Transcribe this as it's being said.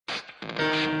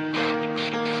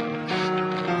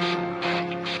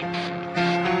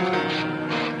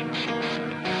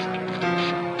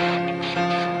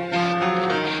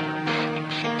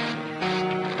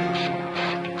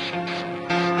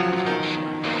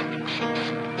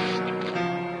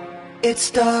It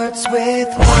starts with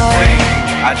one thing,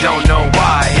 I don't know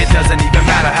why. It doesn't even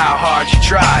matter how hard you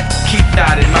try. Keep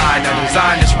that in mind. I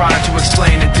designed this rhyme to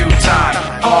explain in due time.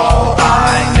 All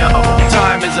I know,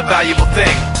 time is a valuable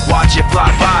thing. Watch it fly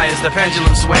by as the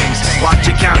pendulum swings. Watch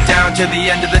it count down to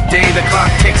the end of the day. The clock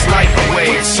takes life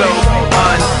away. It's so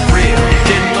unreal.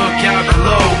 Didn't look out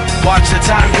below. Watch the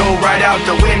time go right out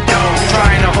the window.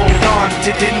 Trying to hold on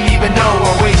to didn't even know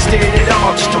I wasted it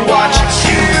all just to watch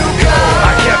you go.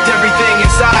 I kept everything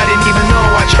inside, and even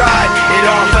though I tried, it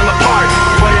all fell apart.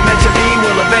 What it meant to be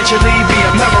will eventually be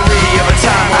a memory of a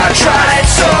time I tried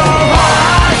so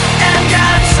hard and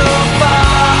got so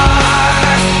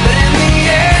far, but in the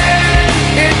end,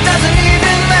 it doesn't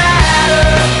even matter.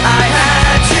 I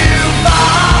had to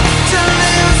fall to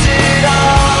lose it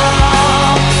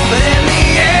all, but in the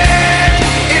end,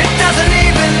 it doesn't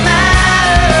even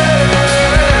matter.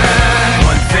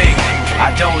 One thing,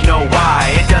 I don't know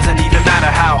why. It doesn't even matter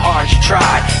how hard you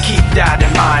try. Keep that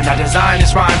in mind. I designed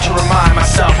this rhyme to remind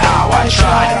myself how I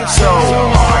tried so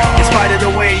hard. In spite of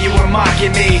the way you were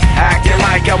mocking me, acting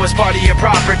like I was part of your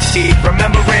property,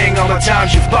 remembering all the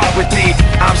times you fought with me,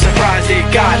 I'm surprised it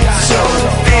got so.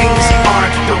 Things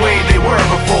aren't the way they were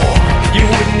before. You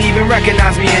wouldn't even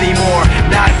recognize me anymore.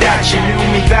 Not that you knew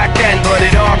me back then, but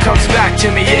it all comes back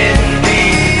to me in the